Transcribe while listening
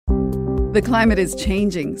The climate is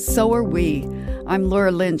changing, so are we. I'm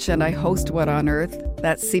Laura Lynch, and I host What on Earth?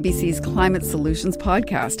 That's CBC's Climate Solutions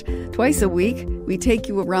podcast. Twice a week, we take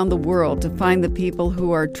you around the world to find the people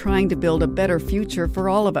who are trying to build a better future for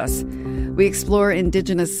all of us. We explore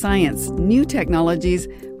Indigenous science, new technologies.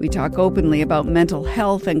 We talk openly about mental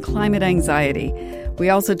health and climate anxiety. We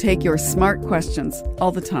also take your smart questions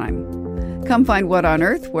all the time. Come find What on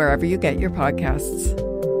Earth wherever you get your podcasts.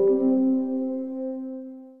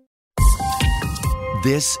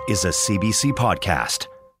 This is a CBC podcast.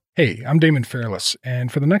 Hey, I'm Damon Fairless,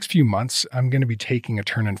 and for the next few months, I'm going to be taking a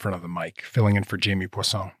turn in front of the mic, filling in for Jamie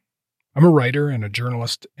Poisson. I'm a writer and a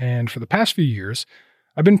journalist, and for the past few years,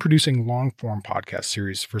 I've been producing long-form podcast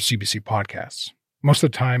series for CBC Podcasts. Most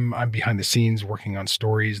of the time, I'm behind the scenes working on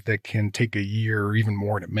stories that can take a year or even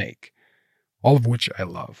more to make, all of which I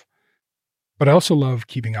love. But I also love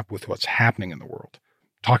keeping up with what's happening in the world,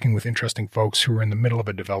 talking with interesting folks who are in the middle of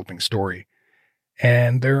a developing story.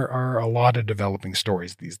 And there are a lot of developing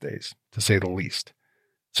stories these days, to say the least.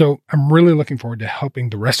 So I'm really looking forward to helping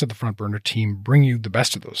the rest of the Front Burner team bring you the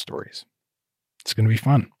best of those stories. It's going to be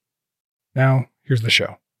fun. Now, here's the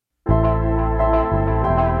show.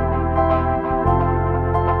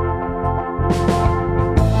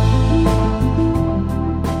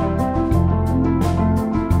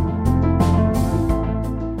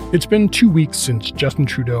 It's been 2 weeks since Justin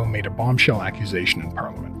Trudeau made a bombshell accusation in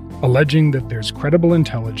Parliament, alleging that there's credible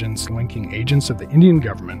intelligence linking agents of the Indian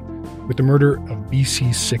government with the murder of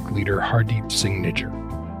BC Sikh leader Hardeep Singh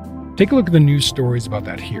Nijjar. Take a look at the news stories about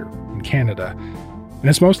that here, in Canada, and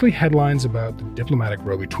it's mostly headlines about the diplomatic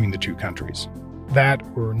row between the two countries. That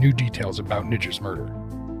or new details about Nijjar's murder.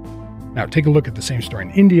 Now take a look at the same story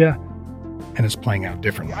in India, and it's playing out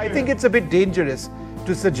differently. I think it's a bit dangerous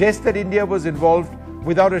to suggest that India was involved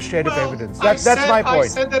without a shred of evidence. That's my point. I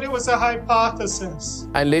said that it was a hypothesis.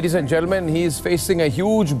 And ladies and gentlemen, he is facing a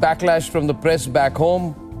huge backlash from the press back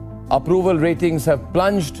home. Approval ratings have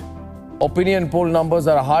plunged. Opinion poll numbers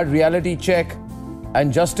are a hard reality check.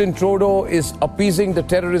 And Justin Trudeau is appeasing the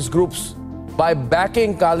terrorist groups by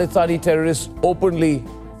backing Khalistani terrorists openly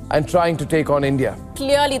and trying to take on India.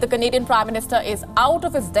 Clearly, the Canadian Prime Minister is out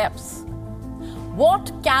of his depths.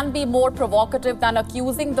 What can be more provocative than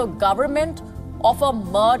accusing the government of a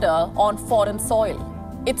murder on foreign soil?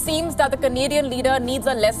 It seems that the Canadian leader needs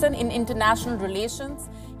a lesson in international relations.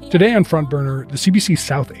 Today on Front Burner, the CBC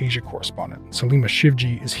South Asia correspondent, Salimah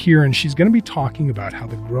Shivji, is here, and she's going to be talking about how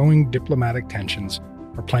the growing diplomatic tensions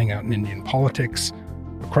are playing out in Indian politics,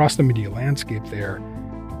 across the media landscape there,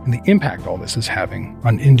 and the impact all this is having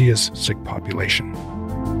on India's Sikh population.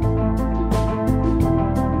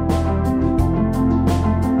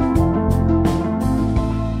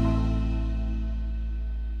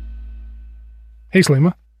 Hey,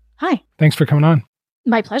 Salimah. Hi. Thanks for coming on.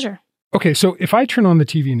 My pleasure. Okay, so if I turn on the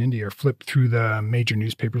TV in India or flip through the major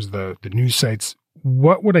newspapers, the news sites,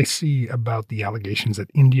 what would I see about the allegations that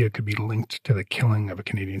India could be linked to the killing of a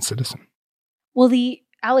Canadian citizen? Well, the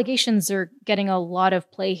allegations are getting a lot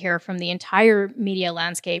of play here from the entire media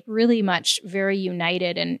landscape, really much very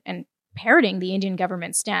united and parroting the Indian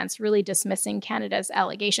government stance, really dismissing Canada's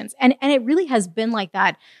allegations. And it really has been like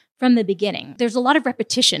that from the beginning. There's a lot of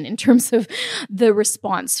repetition in terms of the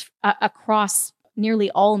response across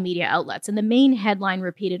nearly all media outlets. And the main headline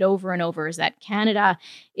repeated over and over is that Canada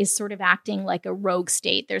is sort of acting like a rogue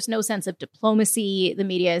state. There's no sense of diplomacy, the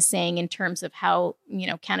media is saying, in terms of how,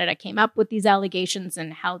 Canada came up with these allegations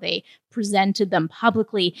and how they presented them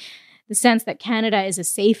publicly. The sense that Canada is a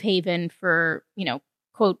safe haven for,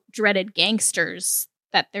 quote, dreaded gangsters,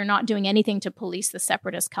 that they're not doing anything to police the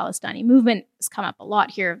separatist Khalistani movement has come up a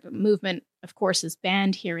lot here. The movement, of course, is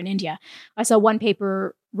banned here in India. I saw one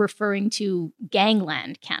paper referring to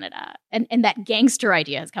gangland Canada, and that gangster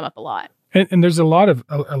idea has come up a lot. And there's a lot of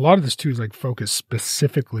this too is like focused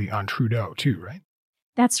specifically on Trudeau too, right?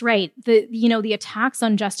 That's right. The attacks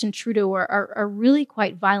on Justin Trudeau are really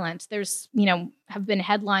quite violent. There's have been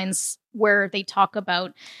headlines where they talk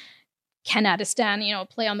about Canadistan,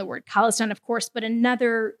 play on the word Khalistan, of course, but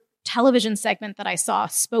another television segment that I saw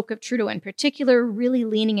spoke of Trudeau in particular, really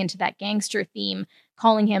leaning into that gangster theme,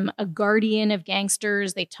 calling him a guardian of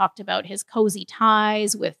gangsters. They talked about his cozy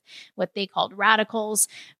ties with what they called radicals,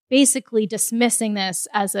 basically dismissing this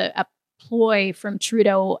as a ploy from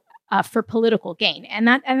Trudeau for political gain. And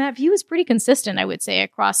that view is pretty consistent, I would say,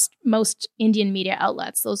 across most Indian media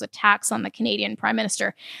outlets. Those attacks on the Canadian Prime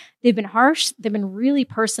Minister, they've been harsh, they've been really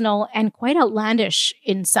personal, and quite outlandish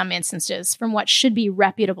in some instances from what should be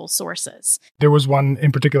reputable sources. There was one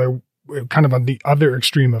in particular, kind of on the other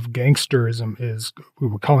extreme of gangsterism, is we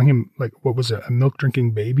were calling him, like, what was it, a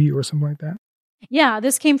milk-drinking baby or something like that? Yeah,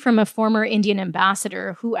 this came from a former Indian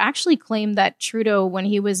ambassador who actually claimed that Trudeau, when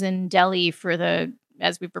he was in Delhi for the,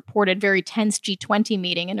 as we've reported, very tense G20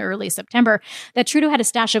 meeting in early September, that Trudeau had a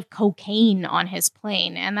stash of cocaine on his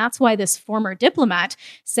plane. And that's why this former diplomat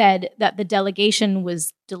said that the delegation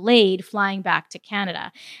was delayed flying back to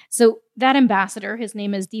Canada. So that ambassador, his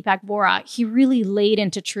name is Deepak Vora, he really laid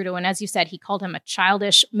into Trudeau. And as you said, he called him a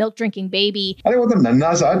childish, milk-drinking baby. He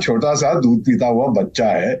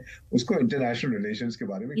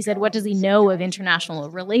said, what does he know of international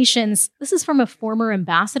relations? This is from a former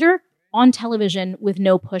ambassador on television with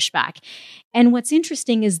no pushback. And what's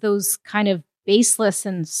interesting is those kind of baseless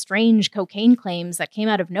and strange cocaine claims that came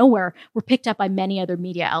out of nowhere were picked up by many other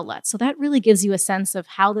media outlets. So that really gives you a sense of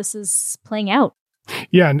how this is playing out.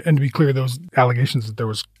 Yeah, and to be clear, those allegations that there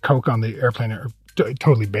was coke on the airplane are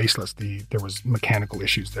totally baseless. There was mechanical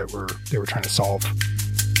issues that they were trying to solve.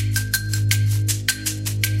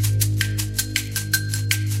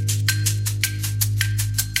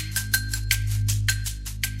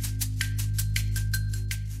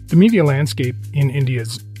 The media landscape in India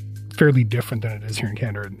is fairly different than it is here in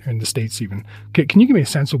Canada and the States even. Can you give me a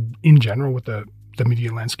sense of, in general, what the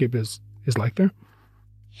media landscape is like there?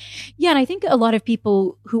 Yeah, and I think a lot of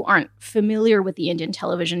people who aren't familiar with the Indian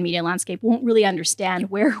television media landscape won't really understand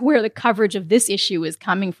where the coverage of this issue is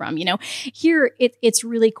coming from. You know, here it's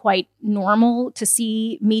really quite normal to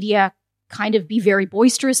see media kind of be very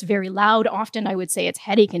boisterous, very loud. Often I would say it's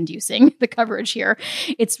headache-inducing, the coverage here.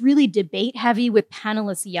 It's really debate-heavy with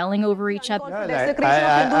panelists yelling over each other.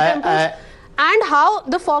 And how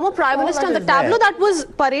the former Prime Minister and the tableau that was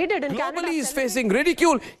paraded in Canada. Globally is facing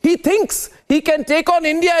ridicule. He thinks he can take on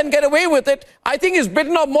India and get away with it. I think he's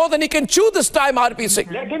bitten off more than he can chew this time, RP Singh.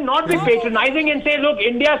 Let him not be patronizing and say, look,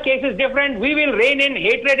 India's case is different. We will rein in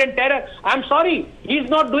hatred and terror. I'm sorry. He's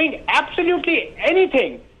not doing absolutely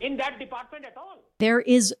anything in that department at all. There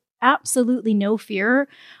is absolutely no fear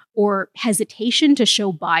or hesitation to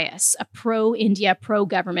show bias, a pro-India,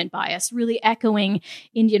 pro-government bias, really echoing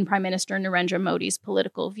Indian Prime Minister Narendra Modi's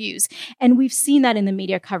political views. And we've seen that in the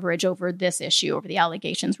media coverage over this issue, over the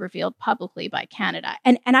allegations revealed publicly by Canada.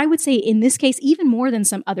 And I would say in this case, even more than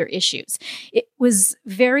some other issues, it was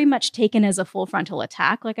very much taken as a full frontal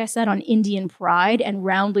attack, like I said, on Indian pride and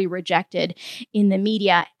roundly rejected in the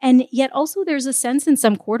media. And yet also there's a sense in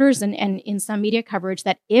some quarters and in some media coverage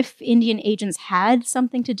that if Indian agents had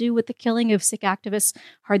something to do with the killing of Sikh activist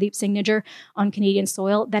Hardeep Singh Nijjar on Canadian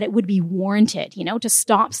soil, that it would be warranted, to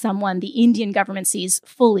stop someone the Indian government sees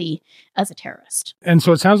fully as a terrorist. And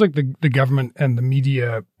so it sounds like the government and the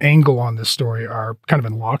media angle on this story are kind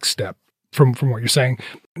of in lockstep from what you're saying.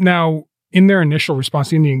 Now, in their initial response,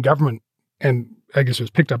 the Indian government, and I guess it was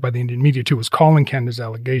picked up by the Indian media too, was calling Canada's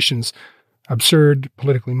allegations absurd,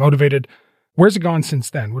 politically motivated. Where's it gone since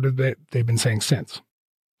then? What have they've been saying since?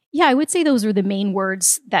 Yeah, I would say those are the main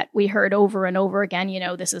words that we heard over and over again.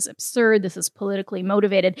 This is absurd. This is politically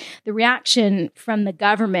motivated. The reaction from the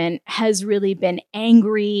government has really been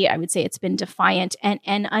angry. I would say it's been defiant and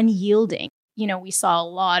unyielding. We saw a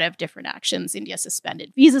lot of different actions. India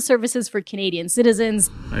suspended visa services for Canadian citizens.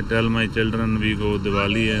 I tell my children we go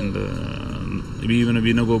Diwali and we even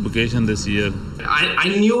go vacation this year. I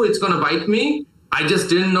knew it's going to bite me. I just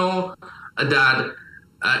didn't know that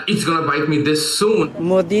it's going to bite me this soon.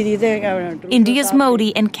 India's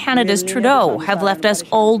Modi and Canada's Trudeau have left us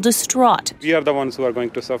all distraught. We are the ones who are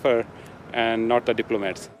going to suffer and not the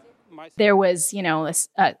diplomats. There was,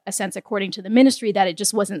 a sense, according to the ministry, that it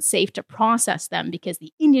just wasn't safe to process them because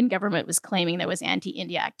the Indian government was claiming there was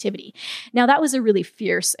anti-India activity. Now, that was a really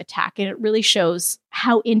fierce attack, and it really shows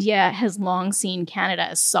how India has long seen Canada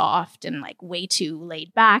as soft and way too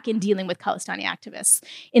laid back in dealing with Khalistani activists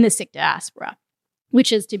in the Sikh diaspora,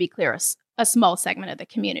 which is, to be clear, a small segment of the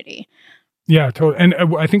community. Yeah, totally. And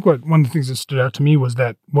I think one of the things that stood out to me was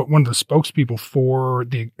that one of the spokespeople for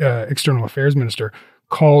the External Affairs Minister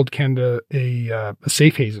called Canada a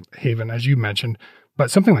safe haven, as you mentioned,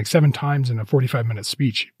 but something like 7 times in a 45-minute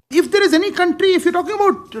speech. If there is any country, if you're talking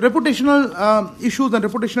about reputational issues and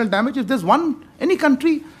reputational damage, if there's any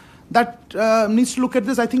country that needs to look at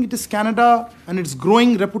this, I think it is Canada and its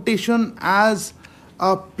growing reputation as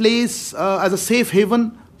a place, as a safe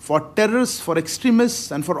haven for terrorists, for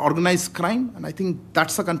extremists, and for organized crime. And I think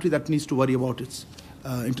that's a country that needs to worry about its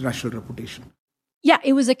international reputation. Yeah,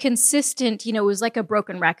 it was a consistent, it was like a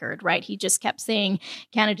broken record, right? He just kept saying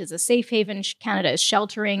Canada's a safe haven, Canada is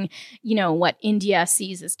sheltering, what India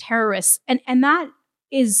sees as terrorists. And that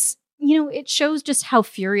is it shows just how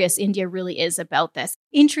furious India really is about this.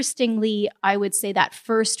 Interestingly, I would say that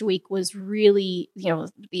first week was really,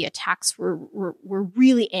 the attacks were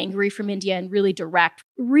really angry from India and really direct.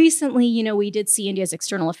 Recently, we did see India's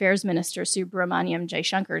External Affairs Minister, Subramaniam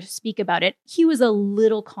Jaishankar, speak about it. He was a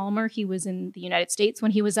little calmer. He was in the United States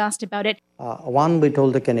when he was asked about it. One, we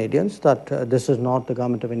told the Canadians that this is not the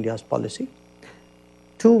government of India's policy.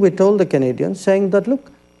 Two, we told the Canadians saying that,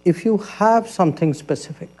 look, if you have something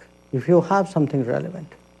specific, if you have something relevant,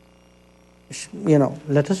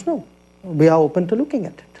 let us know. We are open to looking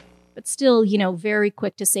at it. But still, very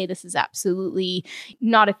quick to say this is absolutely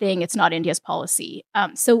not a thing. It's not India's policy.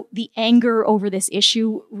 So the anger over this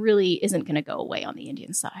issue really isn't going to go away on the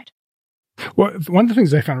Indian side. Well, one of the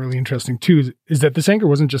things I found really interesting, too, is that this anger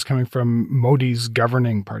wasn't just coming from Modi's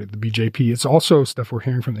governing party, the BJP. It's also stuff we're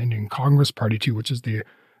hearing from the Indian Congress Party, too, which is the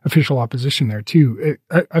official opposition there, too.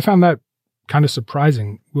 I found that kind of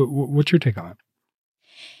surprising. What's your take on it?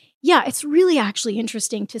 Yeah, it's really actually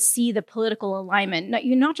interesting to see the political alignment,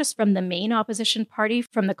 not just from the main opposition party,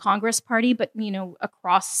 from the Congress Party, but,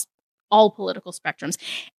 across all political spectrums.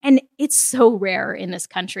 And it's so rare in this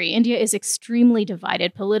country. India is extremely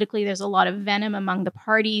divided politically. There's a lot of venom among the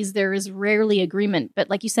parties. There is rarely agreement. But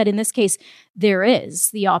like you said, in this case, there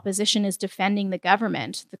is. The opposition is defending the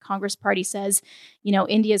government. The Congress Party says,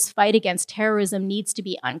 India's fight against terrorism needs to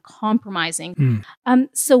be uncompromising.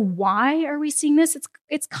 So why are we seeing this?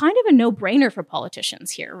 It's kind of a no-brainer for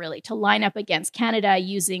politicians here, really, to line up against Canada,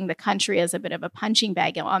 using the country as a bit of a punching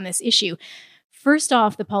bag on this issue. First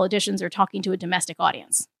off, the politicians are talking to a domestic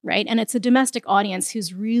audience, right? And it's a domestic audience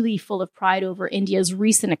who's really full of pride over India's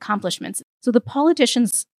recent accomplishments. So the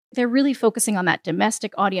politicians, they're really focusing on that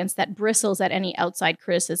domestic audience that bristles at any outside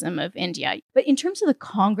criticism of India. But in terms of the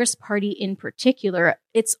Congress Party in particular,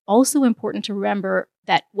 it's also important to remember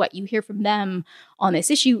that what you hear from them on this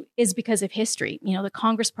issue is because of history. The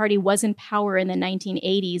Congress Party was in power in the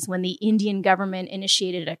 1980s when the Indian government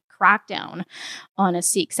initiated a crackdown on a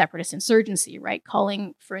Sikh separatist insurgency, right?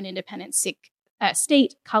 Calling for an independent Sikh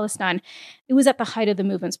state, Khalistan. It was at the height of the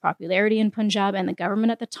movement's popularity in Punjab, and the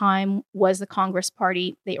government at the time was the Congress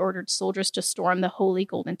Party. They ordered soldiers to storm the Holy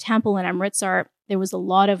Golden Temple in Amritsar. There was a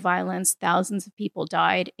lot of violence. Thousands of people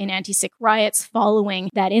died in anti-Sikh riots following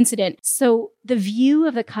that incident. So the view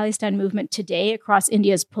of the Khalistan movement today across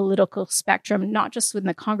India's political spectrum, not just within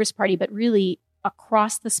the Congress Party, but really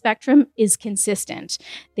across the spectrum, is consistent.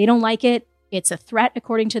 They don't like it. It's a threat,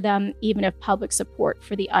 according to them, even if public support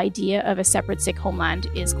for the idea of a separate Sikh homeland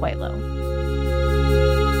is quite low.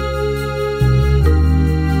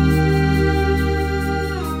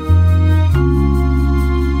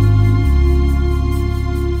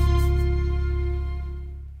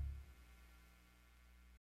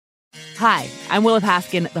 Hi, I'm Willa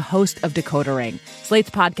Paskin, the host of Decoder Ring,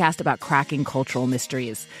 Slate's podcast about cracking cultural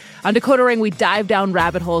mysteries. On Decoder Ring, we dive down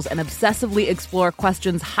rabbit holes and obsessively explore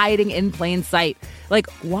questions hiding in plain sight. Like,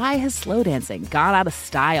 why has slow dancing gone out of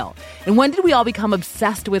style? And when did we all become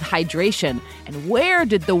obsessed with hydration? And where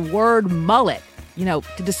did the word mullet,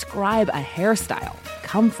 to describe a hairstyle,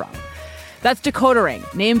 come from? That's Decoder Ring,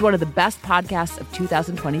 named one of the best podcasts of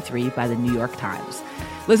 2023 by the New York Times.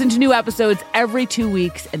 Listen to new episodes every 2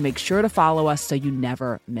 weeks and make sure to follow us so you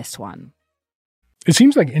never miss one. It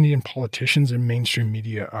seems like Indian politicians and mainstream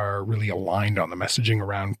media are really aligned on the messaging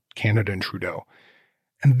around Canada and Trudeau.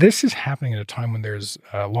 And this is happening at a time when there's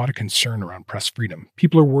a lot of concern around press freedom.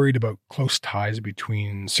 People are worried about close ties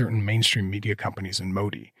between certain mainstream media companies and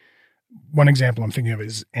Modi. One example I'm thinking of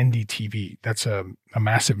is NDTV. That's a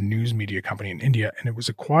massive news media company in India, and it was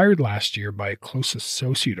acquired last year by a close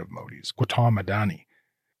associate of Modi's, Gautam Adani.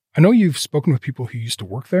 I know you've spoken with people who used to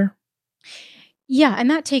work there. Yeah,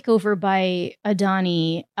 and that takeover by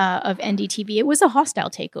Adani of NDTV, it was a hostile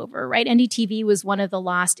takeover, right? NDTV was one of the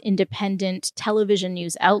last independent television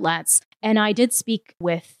news outlets. And I did speak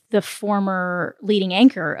with the former leading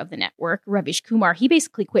anchor of the network, Ravish Kumar. He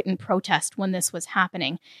basically quit in protest when this was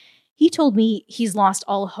happening. He told me he's lost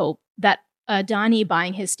all hope that Adani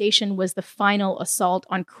buying his station was the final assault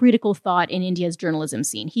on critical thought in India's journalism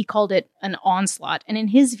scene. He called it an onslaught. And in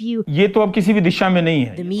his view,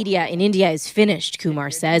 the media in India is finished,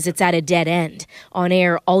 Kumar says. It's at a dead end. On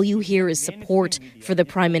air, all you hear is support for the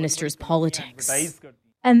Prime Minister's politics.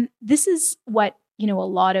 And this is what, a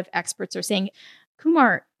lot of experts are saying.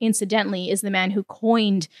 Kumar, incidentally, is the man who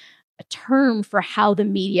coined a term for how the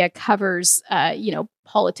media covers,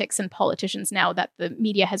 politics and politicians now that the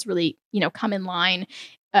media has really, come in line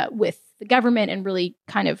with the government and really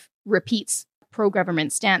kind of repeats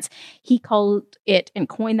pro-government stance. He called it and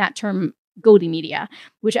coined that term Godi media,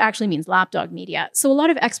 which actually means lapdog media. So a lot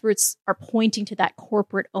of experts are pointing to that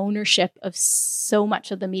corporate ownership of so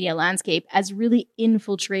much of the media landscape as really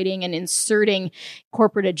infiltrating and inserting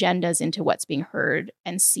corporate agendas into what's being heard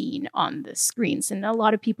and seen on the screens. And a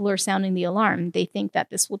lot of people are sounding the alarm. They think that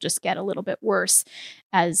this will just get a little bit worse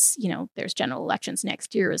as, there's general elections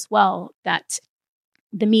next year as well, that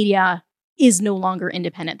the media is no longer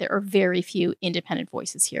independent. There are very few independent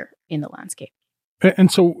voices here in the landscape.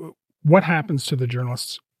 And so what happens to the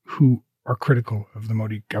journalists who are critical of the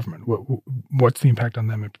Modi government? What's the impact on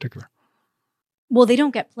them in particular? Well, they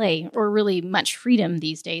don't get play or really much freedom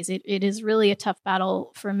these days. It is really a tough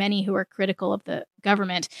battle for many who are critical of the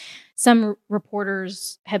government. Some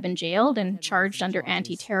reporters have been jailed and charged under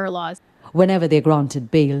anti-terror laws. Whenever they're granted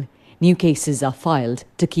bail, new cases are filed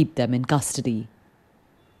to keep them in custody.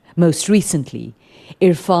 Most recently,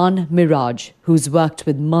 Irfan Miraj, who's worked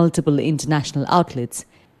with multiple international outlets,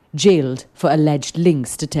 jailed for alleged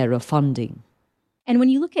links to terror funding. And when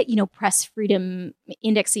you look at, press freedom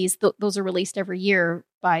indexes, those are released every year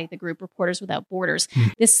by the group Reporters Without Borders.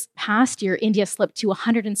 This past year, India slipped to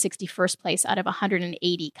 161st place out of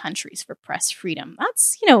 180 countries for press freedom.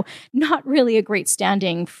 That's, not really a great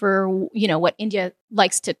standing for, what India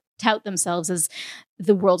likes to tout themselves as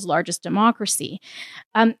the world's largest democracy.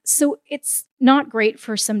 So it's not great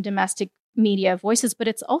for some domestic media voices, but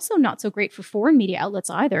it's also not so great for foreign media outlets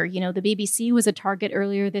either. The BBC was a target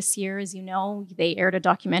earlier this year. As you know, they aired a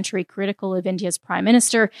documentary critical of India's Prime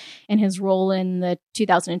Minister and his role in the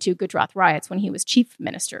 2002 Gujarat riots when he was chief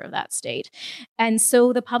minister of that state. And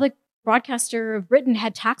so the public broadcaster of Britain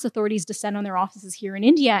had tax authorities descend on their offices here in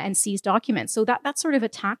India and seize documents. So that's sort of a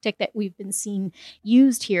tactic that we've been seeing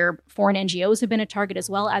used here. Foreign NGOs have been a target as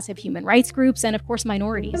well, as have human rights groups and, of course,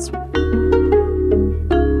 minorities.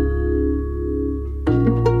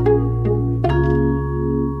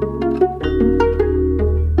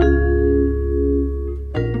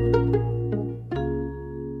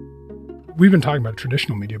 We've been talking about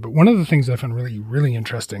traditional media, but one of the things I found really, really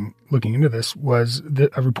interesting looking into this was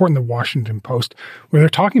a report in the Washington Post where they're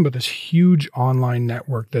talking about this huge online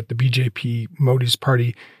network that the BJP, Modi's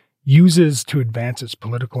party, uses to advance its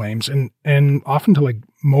political aims and often to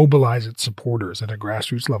mobilize its supporters at a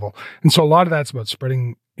grassroots level. And so a lot of that's about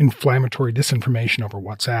spreading inflammatory disinformation over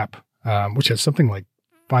WhatsApp, which has something like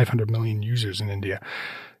 500 million users in India.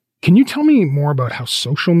 Can you tell me more about how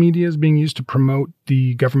social media is being used to promote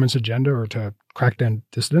the government's agenda or to crack down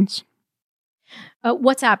dissidents?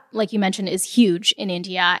 WhatsApp, like you mentioned, is huge in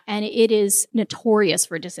India, and it is notorious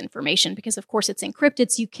for disinformation because, of course, it's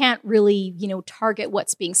encrypted, so you can't really, target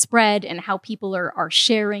what's being spread and how people are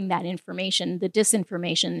sharing that information. The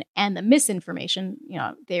disinformation and the misinformation,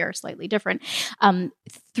 they are slightly different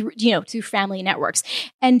through family networks.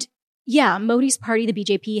 And yeah, Modi's party, the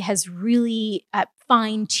BJP, has really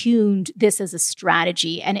fine-tuned this as a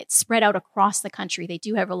strategy, and it's spread out across the country. They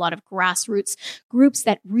do have a lot of grassroots groups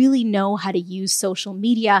that really know how to use social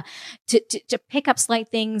media to pick up slight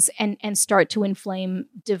things and start to inflame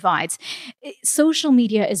divides. Social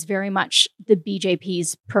media is very much the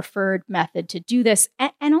BJP's preferred method to do this,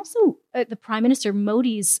 and also the Prime Minister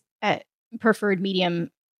Modi's preferred medium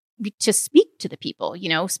to speak to the people,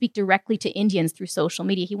 speak directly to Indians through social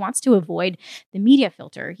media. He wants to avoid the media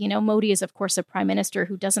filter. Modi is, of course, a prime minister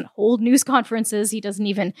who doesn't hold news conferences. He doesn't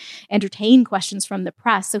even entertain questions from the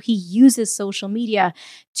press. So he uses social media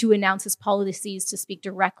to announce his policies, to speak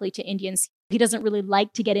directly to Indians. He doesn't really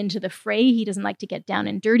like to get into the fray. He doesn't like to get down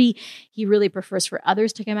and dirty. He really prefers for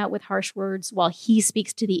others to come out with harsh words while he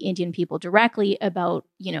speaks to the Indian people directly about,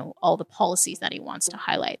 all the policies that he wants to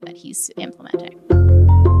highlight that he's implementing.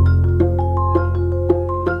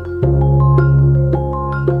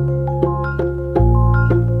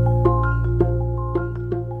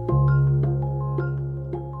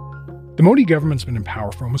 The Modi government's been in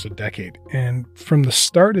power for almost a decade, and from the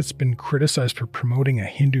start it's been criticized for promoting a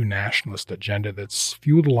Hindu nationalist agenda that's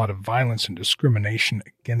fueled a lot of violence and discrimination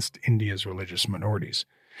against India's religious minorities.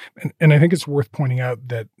 And I think it's worth pointing out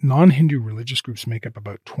that non-Hindu religious groups make up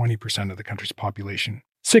about 20% of the country's population.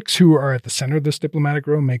 Sikhs, who are at the center of this diplomatic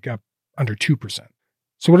row, make up under 2%.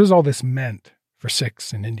 So what has all this meant for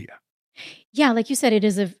Sikhs in India? Yeah, like you said, it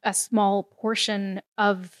is a small portion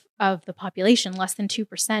of the population, less than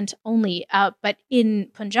 2% only. But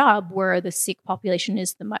in Punjab, where the Sikh population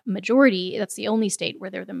is the majority, that's the only state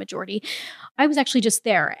where they're the majority. I was actually just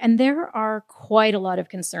there, and there are quite a lot of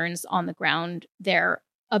concerns on the ground there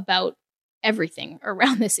about everything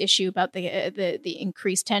around this issue, about the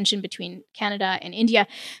increased tension between Canada and India.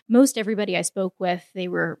 Most everybody I spoke with, they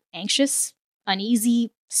were anxious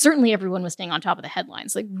uneasy. Certainly everyone was staying on top of the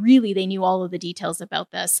headlines. Like, really, they knew all of the details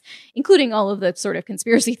about this, including all of the sort of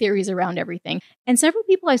conspiracy theories around everything. And several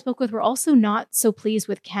people I spoke with were also not so pleased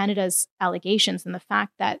with Canada's allegations and the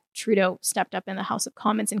fact that Trudeau stepped up in the House of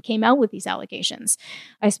Commons and came out with these allegations.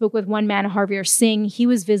 I spoke with one man, Harveer Singh. He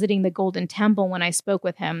was visiting the Golden Temple when I spoke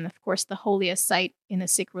with him, of course, the holiest site in the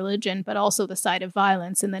Sikh religion, but also the site of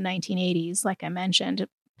violence in the 1980s, like I mentioned, a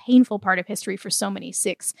painful part of history for so many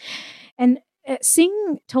Sikhs. And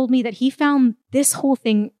Singh told me that he found this whole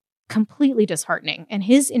thing completely disheartening. And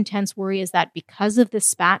his intense worry is that because of the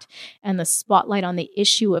spat and the spotlight on the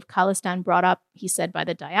issue of Khalistan brought up, he said, by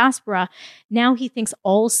the diaspora, now he thinks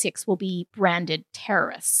all Sikhs will be branded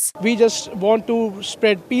terrorists. We just want to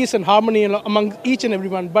spread peace and harmony among each and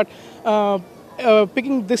everyone. But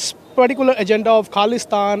picking this particular agenda of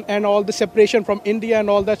Khalistan and all the separation from India and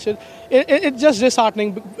all that shit, it's just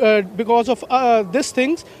disheartening because of these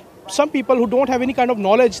things. Some people who don't have any kind of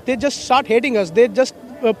knowledge, they just start hating us. They just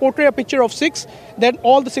portray a picture of Sikhs, then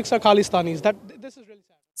all the Sikhs are Khalistanis. This is really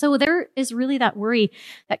sad. So there is really that worry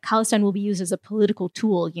that Khalistan will be used as a political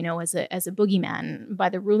tool, as a boogeyman by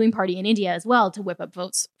the ruling party in India as well to whip up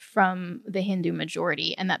votes from the Hindu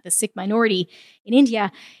majority, and that the Sikh minority in India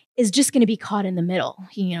is just going to be caught in the middle,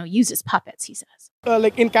 used as puppets, he says.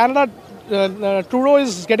 Like in Canada, Trudeau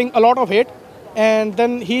is getting a lot of hate. And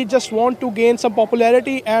then he just want to gain some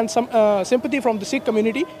popularity and some sympathy from the Sikh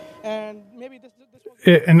community. And maybe this.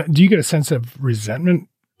 And do you get a sense of resentment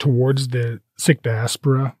towards the Sikh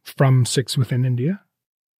diaspora from Sikhs within India?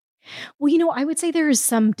 Well, I would say there is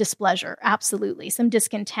some displeasure, absolutely, some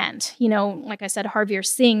discontent. Like I said, Harveer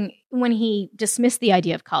Singh, when he dismissed the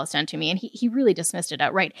idea of Khalistan to me, and he really dismissed it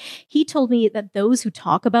outright, he told me that those who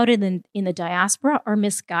talk about it in the diaspora are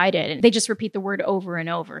misguided. And they just repeat the word over and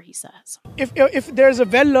over, he says. If there's a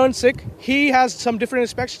well-learned Sikh, he has some different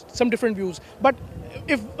aspects, some different views. But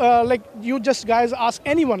if, you just guys ask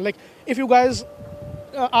anyone, if you guys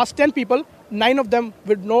ask 10 people, 9 of them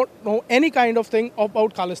would not know any kind of thing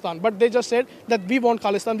about Khalistan. But they just said that we want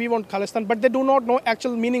Khalistan, but they do not know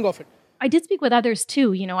actual meaning of it. I did speak with others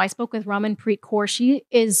too. I spoke with Ramanpreet Kaur. She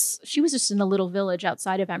was just in a little village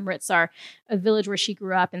outside of Amritsar, a village where she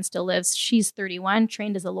grew up and still lives. She's 31,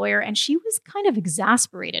 trained as a lawyer, and she was kind of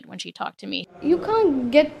exasperated when she talked to me. You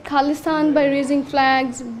can't get Khalistan by raising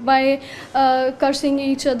flags, by cursing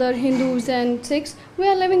each other, Hindus and Sikhs. We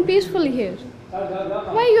are living peacefully here.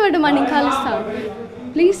 Why you are demanding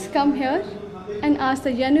Khalistan? Please come here and ask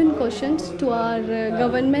the genuine questions to our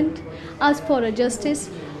government. Ask for a justice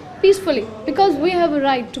peacefully, because we have a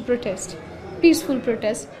right to protest, peaceful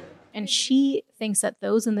protest. And she thinks that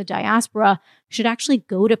those in the diaspora should actually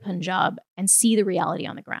go to Punjab and see the reality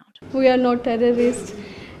on the ground. We are not terrorists.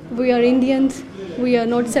 We are Indians. We are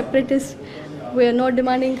not separatists. We are not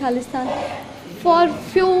demanding Khalistan. For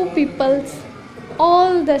few peoples,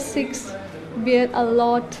 all the Sikhs bear a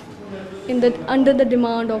lot under the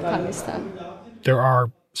demand of Khalistan. There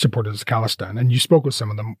are supporters of Khalistan, and you spoke with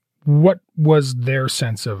some of them. What was their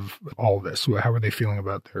sense of all this? How were they feeling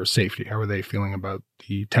about their safety? How were they feeling about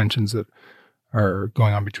the tensions that are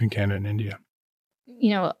going on between Canada and India?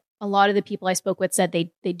 A lot of the people I spoke with said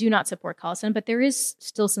they do not support Khalistan, but there is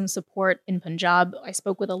still some support in Punjab. I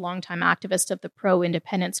spoke with a longtime activist of the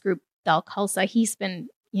pro-independence group, Dal Khalsa. He's been,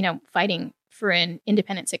 fighting for an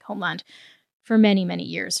independent Sikh homeland for many, many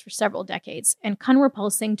years, for several decades. And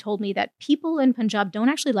Kanwarpal Singh told me that people in Punjab don't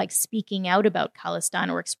actually like speaking out about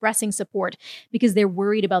Khalistan or expressing support because they're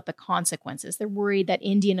worried about the consequences. They're worried that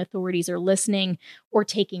Indian authorities are listening or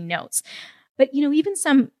taking notes. But, even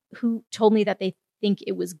some who told me that they think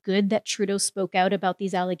it was good that Trudeau spoke out about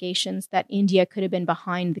these allegations, that India could have been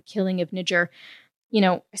behind the killing of Niger.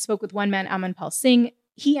 I spoke with one man, Amanpal Singh.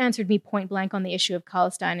 He answered me point blank on the issue of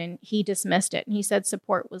Khalistan, and he dismissed it. And he said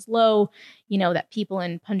support was low, that people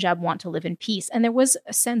in Punjab want to live in peace. And there was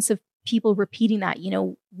a sense of people repeating that,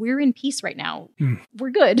 we're in peace right now.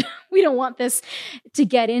 We're good. We don't want this to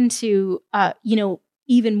get into,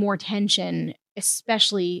 even more tension,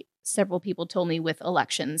 especially several people told me with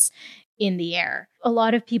elections in the air. A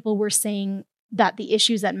lot of people were saying that the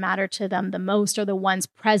issues that matter to them the most are the ones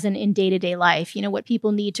present in day-to-day life. What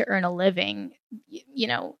people need to earn a living,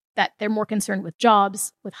 that they're more concerned with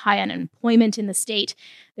jobs, with high unemployment in the state.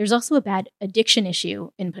 There's also a bad addiction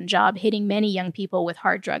issue in Punjab, hitting many young people with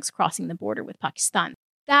hard drugs crossing the border with Pakistan.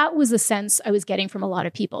 That was the sense I was getting from a lot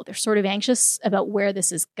of people. They're sort of anxious about where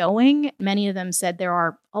this is going. Many of them said there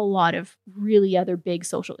are a lot of really other big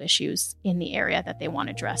social issues in the area that they want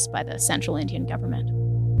addressed by the central Indian government.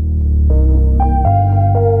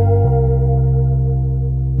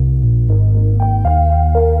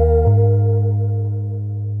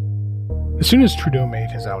 As soon as Trudeau made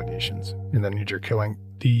his allegations in the knee-jerk killing,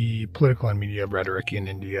 the political and media rhetoric in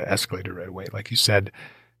India escalated right away. Like you said,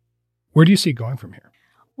 where do you see it going from here?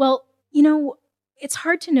 Well, it's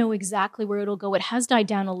hard to know exactly where it'll go. It has died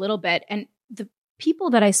down a little bit. And the people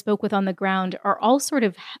that I spoke with on the ground are all sort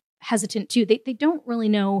of hesitant too. They don't really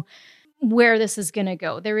know where this is going to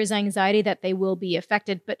go. There is anxiety that they will be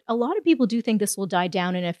affected, but a lot of people do think this will die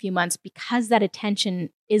down in a few months because that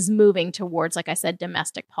attention is moving towards, like I said,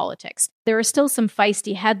 domestic politics. There are still some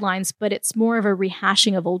feisty headlines, but it's more of a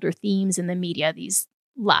rehashing of older themes in the media these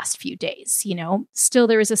last few days. Still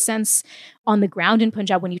there is a sense on the ground in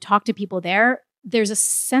Punjab when you talk to people there's a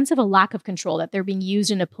sense of a lack of control, that they're being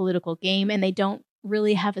used in a political game and they don't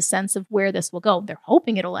really have a sense of where this will go. They're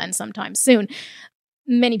hoping it'll end sometime soon.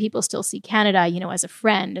 Many people still see Canada, as a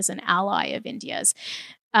friend, as an ally of India's.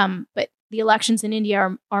 But the elections in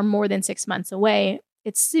India are more than 6 months away.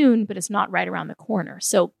 It's soon, but it's not right around the corner.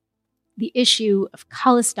 So the issue of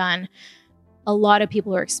Khalistan, a lot of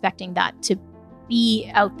people are expecting that to be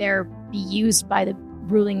out there, be used by the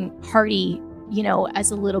ruling party, as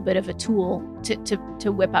a little bit of a tool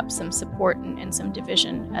to whip up some support and some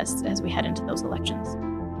division as we head into those elections.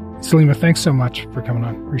 Salimah, thanks so much for coming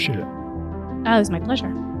on. Appreciate it. It was my pleasure.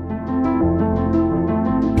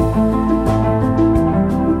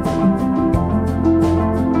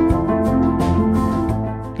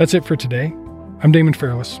 That's it for today. I'm Damon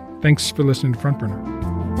Fairless. Thanks for listening to Front Burner.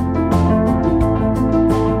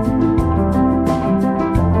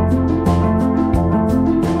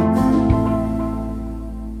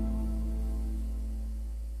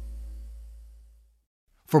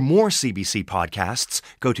 For more CBC podcasts,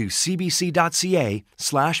 go to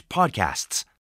cbc.ca/podcasts.